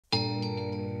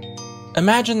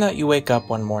Imagine that you wake up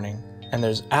one morning and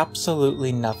there's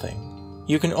absolutely nothing.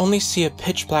 You can only see a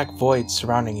pitch black void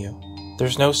surrounding you.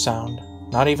 There's no sound,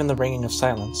 not even the ringing of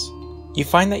silence. You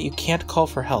find that you can't call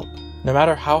for help. No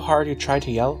matter how hard you try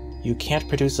to yell, you can't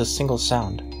produce a single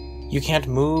sound. You can't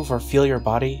move or feel your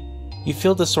body. You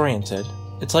feel disoriented.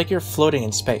 It's like you're floating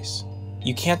in space.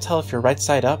 You can't tell if you're right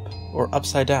side up or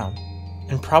upside down.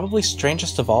 And probably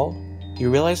strangest of all, you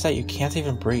realize that you can't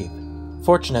even breathe.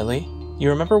 Fortunately, you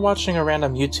remember watching a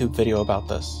random YouTube video about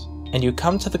this, and you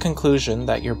come to the conclusion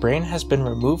that your brain has been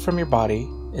removed from your body,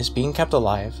 is being kept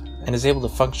alive, and is able to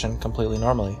function completely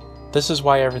normally. This is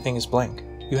why everything is blank.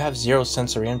 You have zero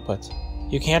sensory input.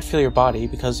 You can't feel your body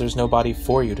because there's no body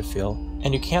for you to feel,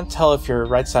 and you can't tell if you're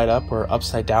right side up or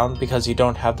upside down because you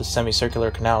don't have the semicircular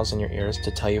canals in your ears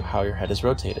to tell you how your head is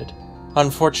rotated.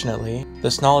 Unfortunately,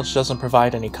 this knowledge doesn't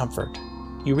provide any comfort.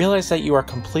 You realize that you are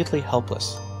completely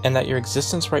helpless, and that your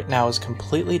existence right now is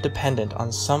completely dependent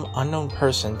on some unknown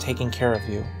person taking care of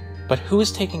you. But who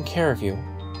is taking care of you?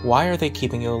 Why are they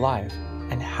keeping you alive?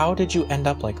 And how did you end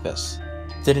up like this?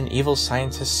 Did an evil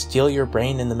scientist steal your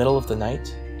brain in the middle of the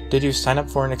night? Did you sign up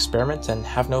for an experiment and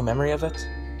have no memory of it?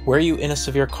 Were you in a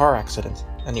severe car accident,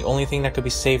 and the only thing that could be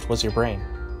saved was your brain?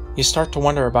 You start to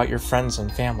wonder about your friends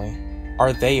and family.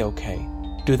 Are they okay?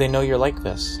 Do they know you're like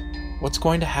this? What's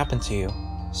going to happen to you?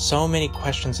 So many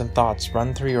questions and thoughts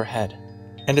run through your head,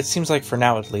 and it seems like for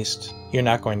now at least, you're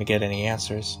not going to get any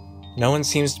answers. No one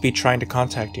seems to be trying to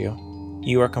contact you.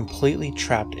 You are completely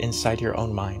trapped inside your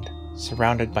own mind,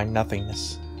 surrounded by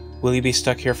nothingness. Will you be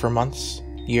stuck here for months,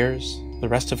 years, the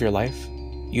rest of your life?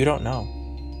 You don't know.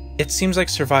 It seems like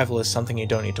survival is something you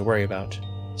don't need to worry about.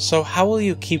 So how will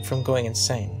you keep from going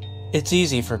insane? It's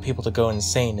easy for people to go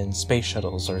insane in space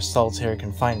shuttles or solitary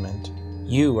confinement.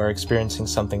 You are experiencing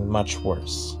something much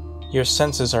worse. Your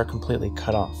senses are completely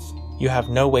cut off. You have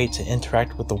no way to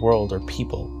interact with the world or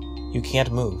people. You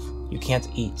can't move. You can't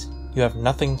eat. You have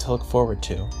nothing to look forward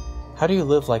to. How do you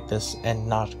live like this and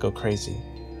not go crazy?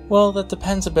 Well, that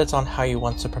depends a bit on how you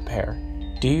want to prepare.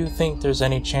 Do you think there's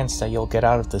any chance that you'll get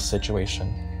out of this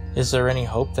situation? Is there any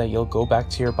hope that you'll go back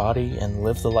to your body and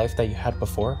live the life that you had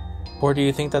before? Or do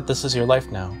you think that this is your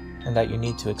life now, and that you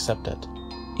need to accept it?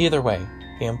 Either way,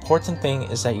 the important thing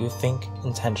is that you think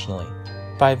intentionally.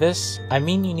 By this, I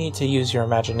mean you need to use your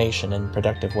imagination in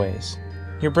productive ways.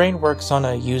 Your brain works on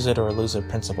a use it or lose it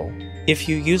principle. If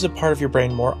you use a part of your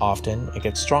brain more often, it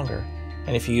gets stronger,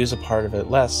 and if you use a part of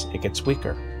it less, it gets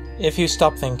weaker. If you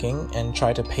stop thinking and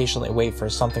try to patiently wait for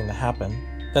something to happen,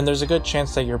 then there's a good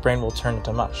chance that your brain will turn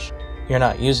into mush. You're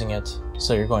not using it,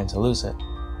 so you're going to lose it.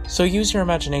 So use your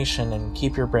imagination and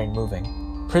keep your brain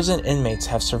moving. Prison inmates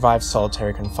have survived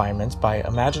solitary confinement by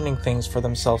imagining things for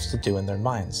themselves to do in their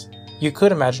minds. You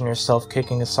could imagine yourself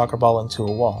kicking a soccer ball into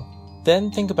a wall.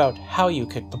 Then think about how you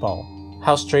kicked the ball.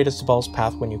 How straight is the ball's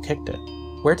path when you kicked it?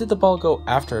 Where did the ball go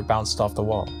after it bounced off the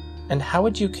wall? And how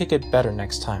would you kick it better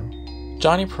next time?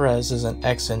 Johnny Perez is an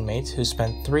ex-inmate who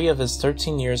spent 3 of his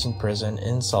 13 years in prison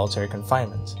in solitary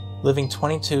confinement, living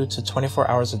 22 to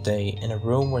 24 hours a day in a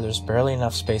room where there's barely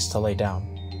enough space to lay down.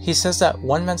 He says that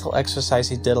one mental exercise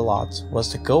he did a lot was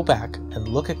to go back and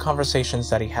look at conversations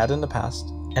that he had in the past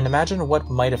and imagine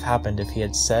what might have happened if he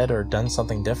had said or done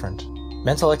something different.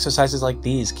 Mental exercises like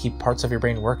these keep parts of your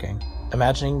brain working.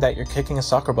 Imagining that you're kicking a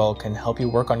soccer ball can help you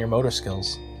work on your motor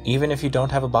skills, even if you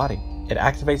don't have a body. It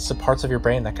activates the parts of your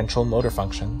brain that control motor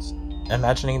functions.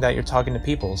 Imagining that you're talking to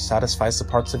people satisfies the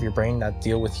parts of your brain that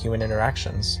deal with human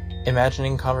interactions.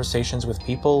 Imagining conversations with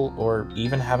people, or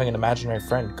even having an imaginary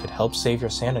friend, could help save your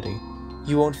sanity.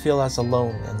 You won't feel as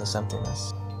alone in this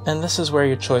emptiness. And this is where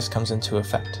your choice comes into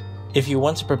effect. If you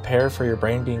want to prepare for your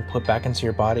brain being put back into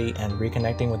your body and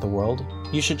reconnecting with the world,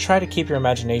 you should try to keep your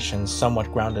imagination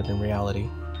somewhat grounded in reality.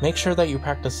 Make sure that you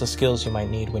practice the skills you might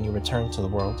need when you return to the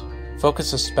world.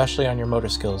 Focus especially on your motor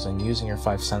skills and using your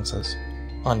 5 senses.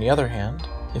 On the other hand,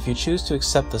 if you choose to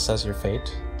accept this as your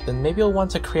fate, then maybe you'll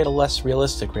want to create a less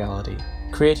realistic reality.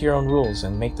 Create your own rules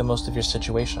and make the most of your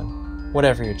situation.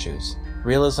 Whatever you choose.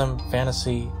 Realism,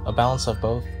 fantasy, a balance of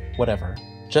both, whatever.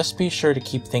 Just be sure to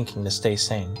keep thinking to stay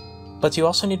sane. But you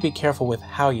also need to be careful with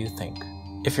how you think.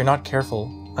 If you're not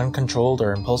careful, uncontrolled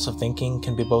or impulsive thinking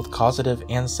can be both causative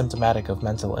and symptomatic of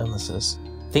mental illnesses.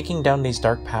 Thinking down these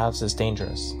dark paths is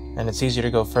dangerous, and it's easier to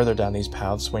go further down these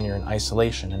paths when you're in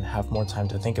isolation and have more time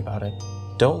to think about it.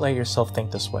 Don't let yourself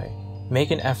think this way.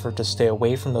 Make an effort to stay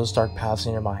away from those dark paths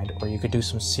in your mind, or you could do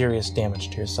some serious damage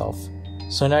to yourself.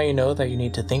 So now you know that you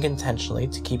need to think intentionally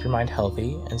to keep your mind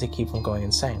healthy and to keep from going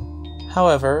insane.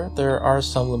 However, there are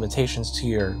some limitations to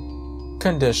your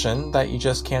condition that you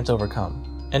just can't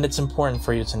overcome, and it's important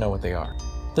for you to know what they are.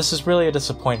 This is really a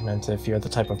disappointment if you're the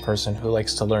type of person who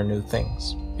likes to learn new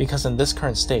things, because in this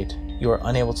current state, you are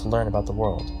unable to learn about the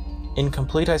world. In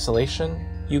complete isolation,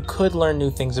 you could learn new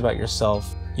things about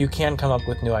yourself, you can come up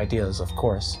with new ideas, of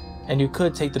course, and you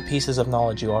could take the pieces of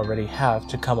knowledge you already have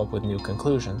to come up with new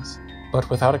conclusions. But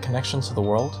without a connection to the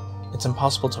world, it's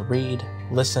impossible to read,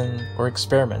 listen, or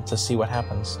experiment to see what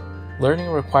happens. Learning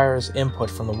requires input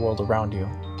from the world around you.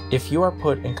 If you are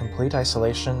put in complete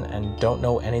isolation and don't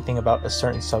know anything about a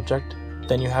certain subject,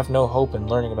 then you have no hope in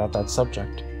learning about that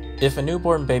subject. If a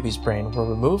newborn baby's brain were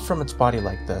removed from its body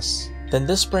like this, then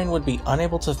this brain would be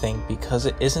unable to think because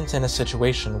it isn't in a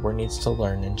situation where it needs to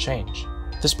learn and change.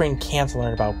 This brain can't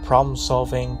learn about problem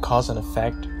solving, cause and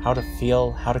effect, how to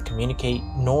feel, how to communicate,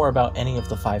 nor about any of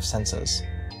the 5 senses.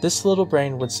 This little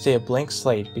brain would stay a blank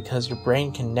slate because your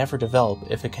brain can never develop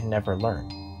if it can never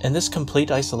learn. And this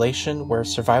complete isolation, where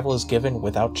survival is given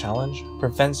without challenge,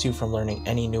 prevents you from learning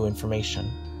any new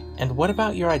information. And what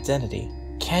about your identity?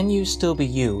 Can you still be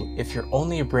you if you're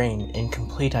only a brain in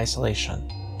complete isolation?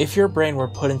 If your brain were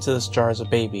put into this jar as a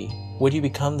baby, would you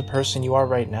become the person you are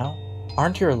right now?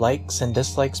 Aren't your likes and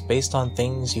dislikes based on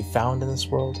things you found in this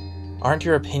world? Aren't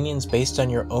your opinions based on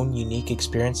your own unique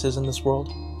experiences in this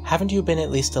world? Haven't you been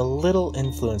at least a little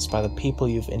influenced by the people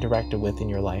you've interacted with in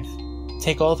your life?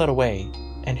 Take all that away,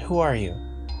 and who are you?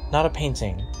 Not a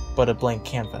painting, but a blank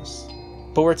canvas.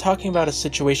 But we're talking about a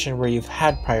situation where you've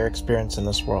had prior experience in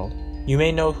this world. You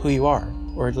may know who you are,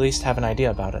 or at least have an idea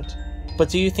about it. But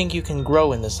do you think you can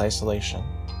grow in this isolation?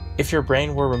 If your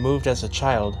brain were removed as a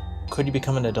child, could you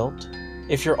become an adult?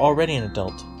 If you're already an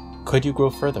adult, could you grow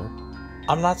further?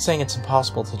 I'm not saying it's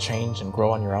impossible to change and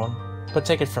grow on your own, but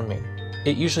take it from me.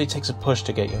 It usually takes a push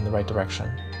to get you in the right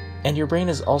direction. And your brain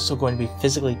is also going to be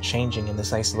physically changing in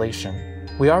this isolation.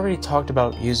 We already talked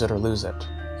about use it or lose it.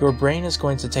 Your brain is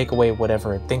going to take away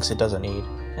whatever it thinks it doesn't need,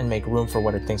 and make room for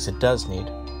what it thinks it does need.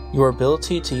 Your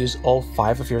ability to use all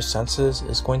 5 of your senses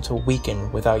is going to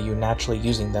weaken without you naturally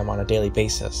using them on a daily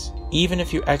basis. Even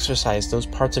if you exercise those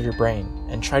parts of your brain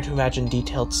and try to imagine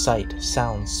detailed sight,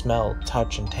 sound, smell,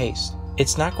 touch, and taste,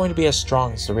 it's not going to be as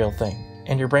strong as the real thing,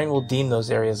 and your brain will deem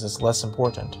those areas as less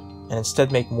important, and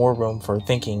instead make more room for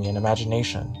thinking and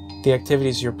imagination, the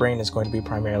activities your brain is going to be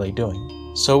primarily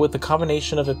doing. So with the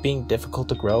combination of it being difficult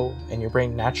to grow and your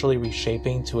brain naturally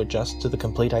reshaping to adjust to the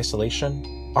complete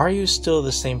isolation, are you still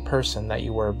the same person that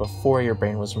you were before your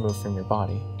brain was removed from your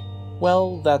body?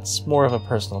 Well, that's more of a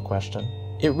personal question.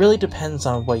 It really depends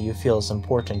on what you feel is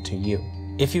important to you.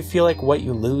 If you feel like what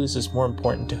you lose is more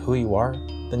important to who you are,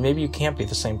 then maybe you can't be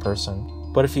the same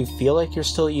person. But if you feel like you're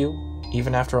still you,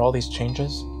 even after all these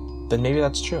changes, then maybe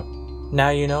that's true.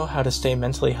 Now you know how to stay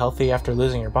mentally healthy after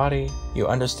losing your body, you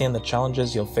understand the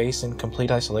challenges you'll face in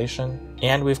complete isolation,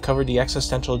 and we've covered the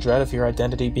existential dread of your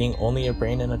identity being only a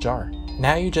brain in a jar.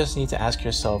 Now you just need to ask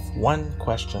yourself one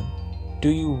question. Do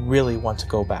you really want to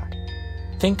go back?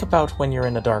 Think about when you're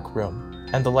in a dark room,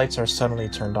 and the lights are suddenly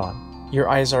turned on. Your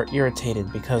eyes are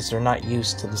irritated because they're not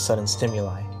used to the sudden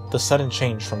stimuli, the sudden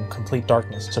change from complete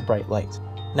darkness to bright light.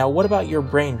 Now what about your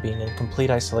brain being in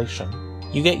complete isolation?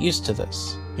 You get used to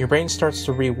this. Your brain starts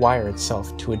to rewire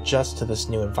itself to adjust to this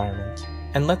new environment.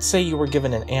 And let's say you were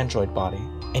given an android body,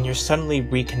 and you're suddenly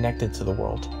reconnected to the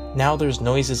world. Now there's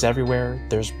noises everywhere,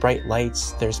 there's bright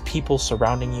lights, there's people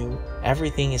surrounding you,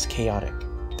 everything is chaotic.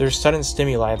 There's sudden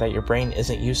stimuli that your brain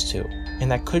isn't used to,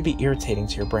 and that could be irritating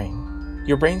to your brain.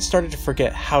 Your brain started to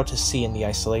forget how to see in the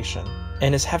isolation,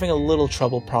 and is having a little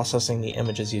trouble processing the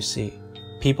images you see.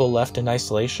 People left in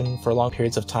isolation for long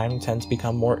periods of time tend to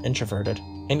become more introverted,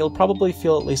 and you'll probably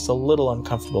feel at least a little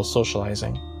uncomfortable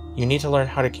socializing. You need to learn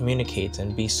how to communicate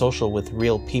and be social with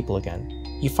real people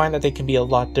again. You find that they can be a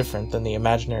lot different than the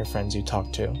imaginary friends you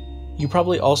talk to. You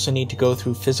probably also need to go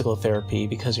through physical therapy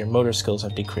because your motor skills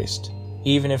have decreased.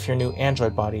 Even if your new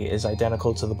android body is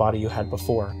identical to the body you had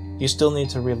before, you still need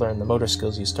to relearn the motor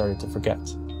skills you started to forget.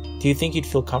 Do you think you'd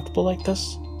feel comfortable like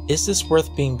this? Is this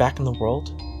worth being back in the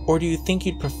world? Or do you think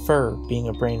you'd prefer being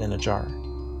a brain in a jar?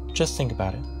 Just think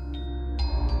about it.